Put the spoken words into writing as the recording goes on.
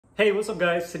Hey, what's up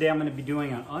guys? Today I'm going to be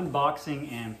doing an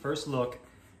unboxing and first look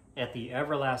at the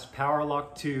Everlast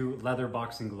Powerlock 2 leather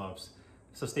boxing gloves.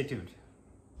 So stay tuned.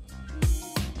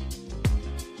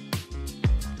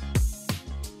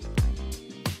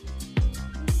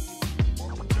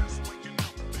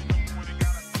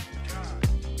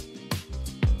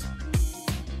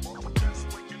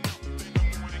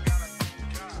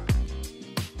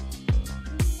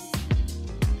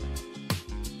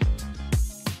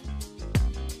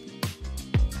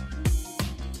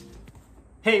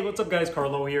 Hey, what's up guys?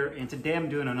 Carlo here, and today I'm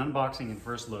doing an unboxing and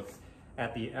first look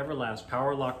at the Everlast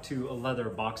Powerlock 2 leather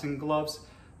boxing gloves.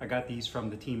 I got these from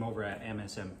the team over at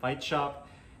MSM Fight Shop,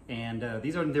 and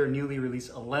these are their newly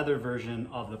released leather version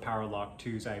of the Powerlock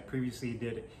 2s. I previously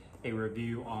did a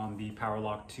review on the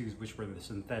Powerlock 2s, which were the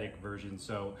synthetic version.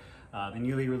 So the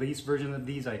newly released version of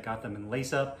these, I got them in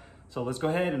lace up. So let's go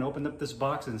ahead and open up this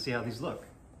box and see how these look.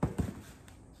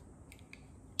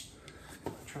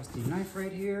 Trusty knife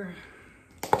right here.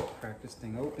 Crack this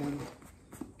thing open.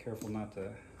 Careful not to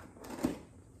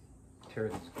tear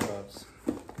these gloves,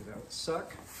 because that would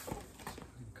suck.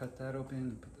 Cut that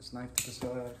open, put this knife to the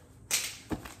side.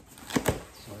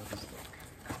 So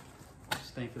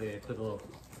just thankfully I put a little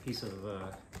piece of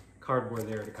cardboard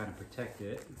there to kind of protect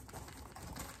it.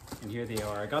 And here they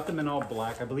are. I got them in all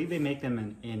black. I believe they make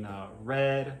them in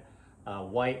red,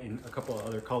 white, and a couple of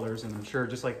other colors. And I'm sure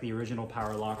just like the original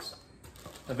Powerlocks,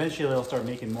 eventually they'll start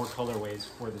making more colorways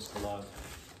for this glove.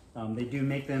 They do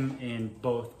make them in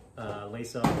both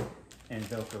lace up and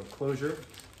Velcro closure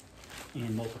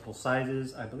in multiple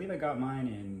sizes. I believe I got mine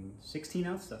in 16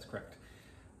 ounces, that's correct.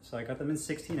 So I got them in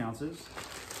 16 ounces.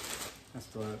 That's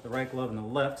the right glove and the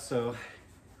left. So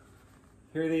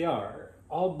here they are,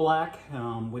 all black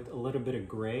with a little bit of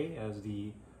gray as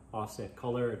the offset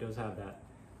color. It does have that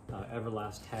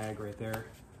Everlast tag right there.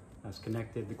 That's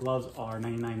connected. The gloves are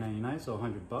 $99.99, so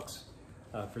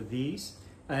 $100 for these.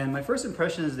 And my first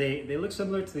impression is they look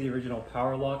similar to the original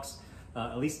Powerlocks.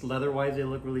 At least leather-wise, they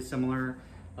look really similar.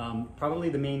 Probably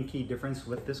the main key difference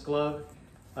with this glove,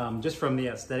 just from the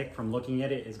aesthetic, from looking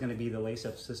at it, is going to be the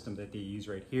lace-up system that they use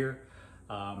right here.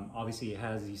 Obviously, it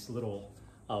has these little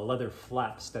leather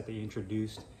flaps that they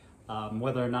introduced.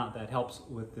 Whether or not that helps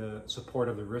with the support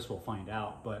of the wrist, we'll find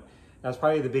out. But that's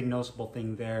probably the big noticeable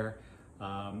thing there.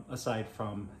 Aside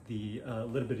from the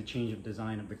little bit of change of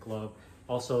design of the glove.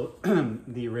 Also,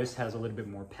 the wrist has a little bit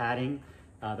more padding.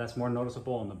 That's more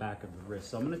noticeable on the back of the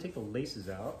wrist. So I'm going to take the laces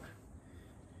out.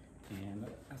 And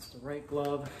that's the right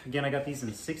glove. Again, I got these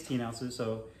in 16 ounces.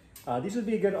 So these would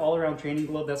be a good all-around training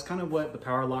glove. That's kind of what the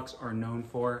Powerlocks are known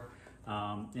for.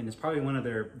 And it's probably one of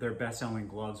their best-selling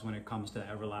gloves when it comes to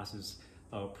Everlast's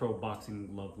pro boxing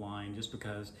glove line. Just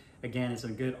because, again, it's a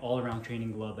good all-around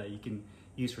training glove that you can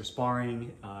use for sparring,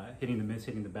 hitting the mitts,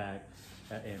 hitting the bag,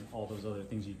 and all those other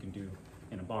things you can do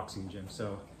in a boxing gym.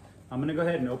 So I'm gonna go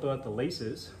ahead and open up the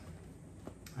laces.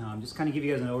 Just kind of give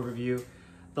you guys an overview.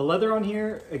 The leather on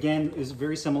here, again, is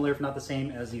very similar, if not the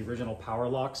same, as the original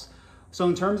Powerlocks. So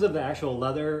in terms of the actual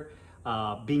leather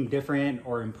being different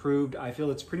or improved, I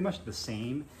feel it's pretty much the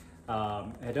same.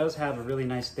 It does have a really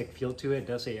nice thick feel to it. It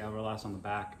does say Everlast on the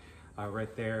back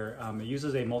right there. It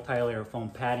uses a multi-layer foam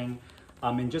padding.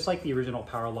 And just like the original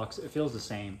Powerlocks, it feels the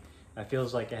same. It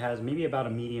feels like it has maybe about a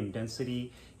medium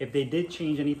density. If they did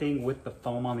change anything with the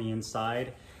foam on the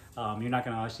inside, you're not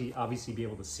gonna obviously be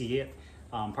able to see it.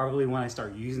 Probably when I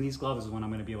start using these gloves is when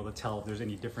I'm gonna be able to tell if there's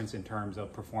any difference in terms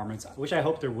of performance, which I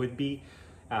hope there would be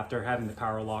after having the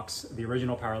Powerlocks, the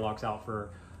original Powerlocks out for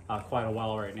quite a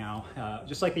while right now.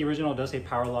 Just like the original, it does say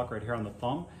Powerlock right here on the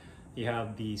thumb. You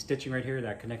have the stitching right here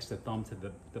that connects the thumb to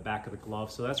the back of the glove.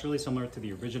 So that's really similar to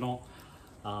the original.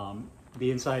 The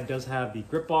inside does have the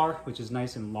grip bar, which is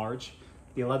nice and large.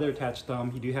 The leather attached thumb,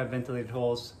 you do have ventilated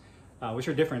holes, which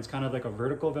are different. It's kind of like a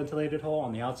vertical ventilated hole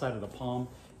on the outside of the palm,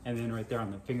 and then right there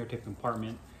on the fingertip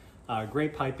compartment. Gray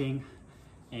piping,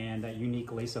 and that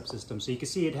unique lace-up system. So you can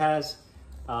see it has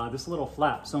this little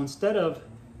flap. So instead of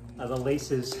the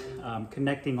laces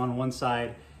connecting on one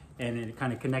side and then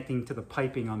kind of connecting to the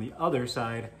piping on the other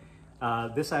side,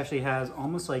 this actually has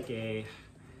almost like a,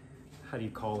 how do you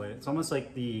call it? It's almost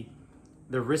like the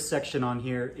wrist section on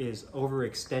here is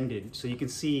overextended. So you can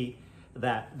see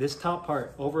that this top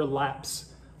part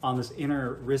overlaps on this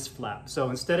inner wrist flap. So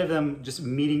instead of them just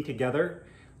meeting together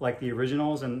like the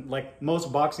originals, and like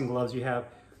most boxing gloves, you have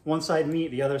one side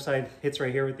meet, the other side hits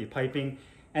right here with the piping,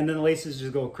 and then the laces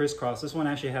just go crisscross. This one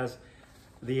actually has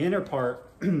the inner part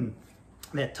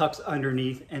that tucks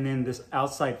underneath, and then this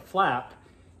outside flap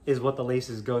is what the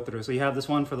laces go through. So you have this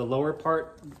one for the lower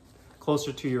part,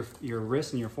 closer to your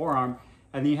wrist and your forearm,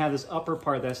 And then you have this upper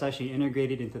part that's actually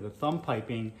integrated into the thumb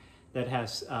piping that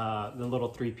has the little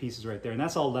 3 pieces right there. And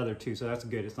that's all leather too, so that's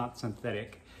good. It's not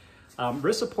synthetic.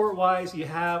 Wrist support wise, you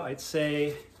have, I'd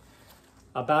say,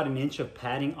 about 1 inch of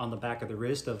padding on the back of the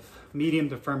wrist, of medium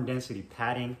to firm density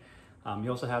padding. You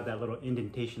also have that little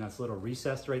indentation, that's a little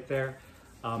recessed right there.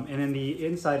 And then the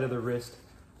inside of the wrist,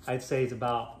 I'd say it's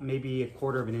about maybe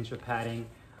 1/4 inch of padding.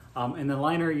 And the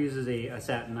liner uses a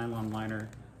satin nylon liner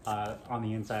on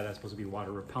the inside that's supposed to be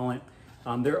water repellent.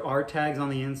 There are tags on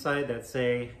the inside that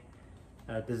say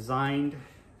designed,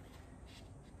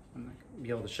 I'm not gonna be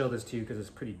able to show this to you because it's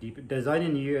pretty deep, designed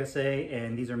in the USA,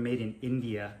 and these are made in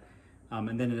India.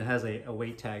 And then it has a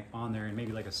weight tag on there and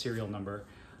maybe like a serial number.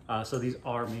 So these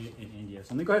are made in India.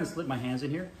 So let me go ahead and slip my hands in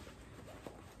here,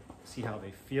 see how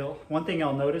they feel. One thing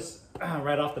I'll notice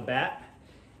right off the bat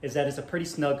is that it's a pretty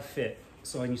snug fit.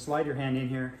 So when you slide your hand in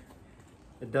here,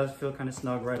 it does feel kind of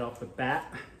snug right off the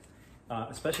bat,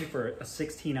 especially for a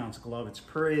 16-ounce glove. It's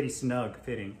pretty snug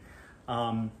fitting.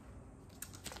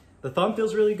 The thumb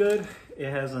feels really good. It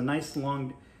has a nice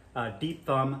long, deep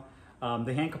thumb.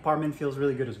 The hand compartment feels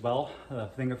really good as well, the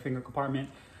finger compartment.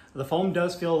 The foam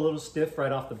does feel a little stiff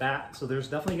right off the bat, so there's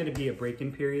definitely going to be a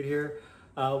break-in period here,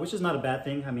 which is not a bad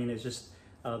thing. I mean, it's just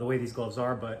the way these gloves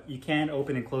are, but you can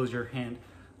open and close your hand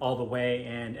all the way,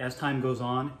 and as time goes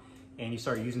on and you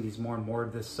start using these more and more,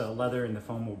 this leather and the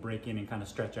foam will break in and kind of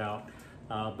stretch out.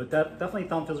 But definitely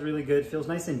thumb feels really good, feels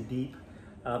nice and deep.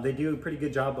 They do a pretty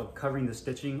good job of covering the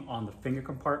stitching on the finger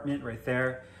compartment right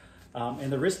there.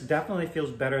 And the wrist definitely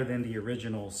feels better than the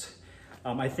originals.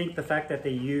 I think the fact that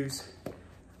they use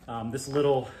this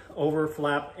little over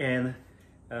flap and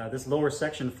this lower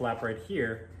section flap right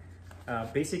here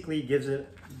basically gives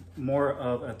it more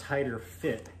of a tighter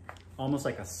fit, almost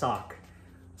like a sock.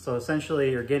 So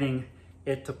essentially you're getting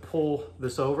it to pull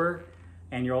this over,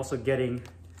 and you're also getting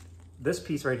this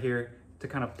piece right here to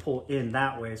kind of pull in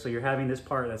that way. So you're having this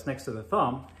part that's next to the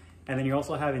thumb, and then you're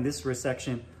also having this wrist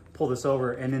section pull this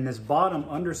over, and then this bottom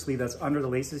undersleeve that's under the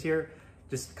laces here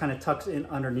just kind of tucks in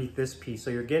underneath this piece. So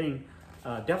you're getting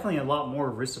definitely a lot more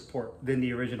wrist support than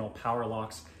the original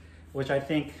Powerlocks, which I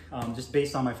think, just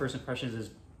based on my first impressions,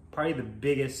 is probably the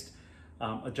biggest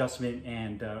adjustment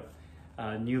and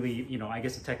newly, I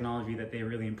guess the technology that they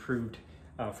really improved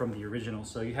from the original.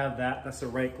 So you have that, that's the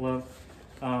right glove.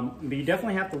 But you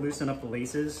definitely have to loosen up the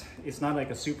laces. It's not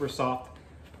like a super soft,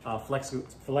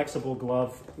 flexible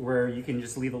glove where you can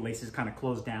just leave the laces kind of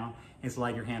closed down and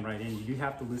slide your hand right in. You do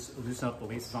have to loosen up the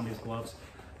laces on these gloves,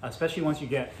 especially once you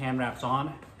get hand wraps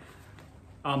on.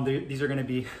 These are going to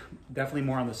be definitely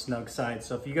more on the snug side.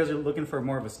 So if you guys are looking for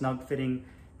more of a snug fitting,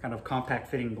 kind of compact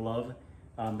fitting glove,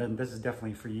 then this is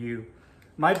definitely for you.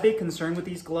 My big concern with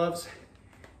these gloves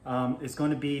is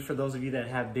going to be for those of you that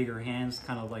have bigger hands,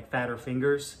 kind of like fatter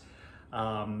fingers,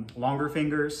 longer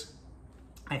fingers.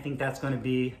 I think that's going to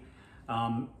be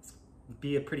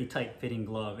a pretty tight fitting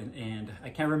glove. And I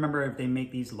can't remember if they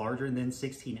make these larger than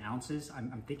 16 ounces.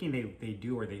 I'm thinking they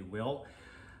do, or they will.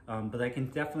 But I can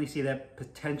definitely see that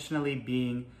potentially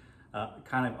being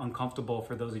kind of uncomfortable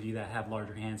for those of you that have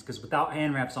larger hands, because without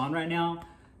hand wraps on right now,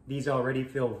 these already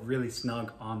feel really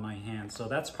snug on my hands. So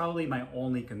that's probably my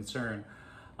only concern.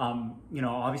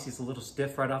 Obviously it's a little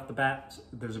stiff right off the bat.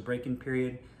 There's a break-in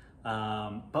period.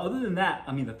 But other than that,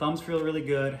 I mean, the thumbs feel really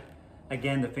good.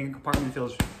 Again, the finger compartment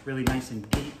feels really nice and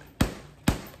deep.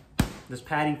 This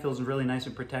padding feels really nice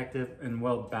and protective and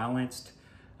well balanced.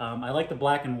 I like the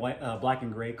black and white, black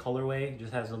and gray colorway. It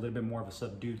just has a little bit more of a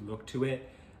subdued look to it.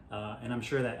 And I'm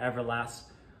sure that Everlast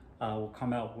will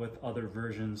come out with other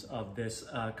versions of this.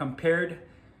 Compared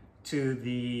to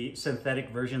the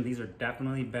synthetic version, these are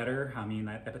definitely better. I mean,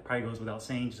 that probably goes without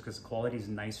saying, just because the quality is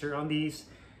nicer on these.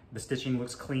 The stitching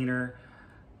looks cleaner,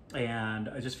 and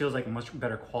it just feels like a much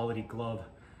better quality glove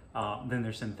than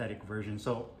their synthetic version.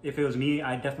 So if it was me,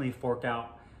 I'd definitely fork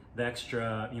out the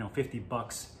extra,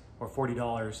 $50 or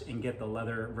 $40 and get the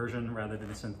leather version rather than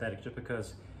the synthetic, just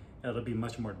because it'll be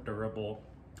much more durable.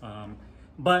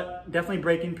 But definitely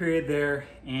break-in period there,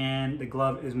 and the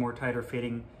glove is more tighter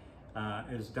fitting.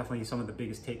 Is definitely some of the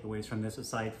biggest takeaways from this,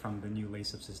 aside from the new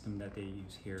lace-up system that they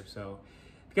use here. So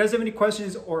if you guys have any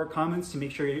questions or comments, to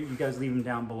make sure you guys leave them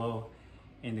down below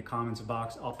in the comments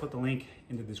box. I'll put the link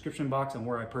in the description box on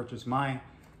where I purchased my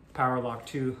Powerlock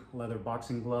 2 leather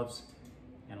boxing gloves,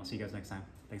 and I'll see you guys next time.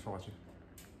 Thanks for watching.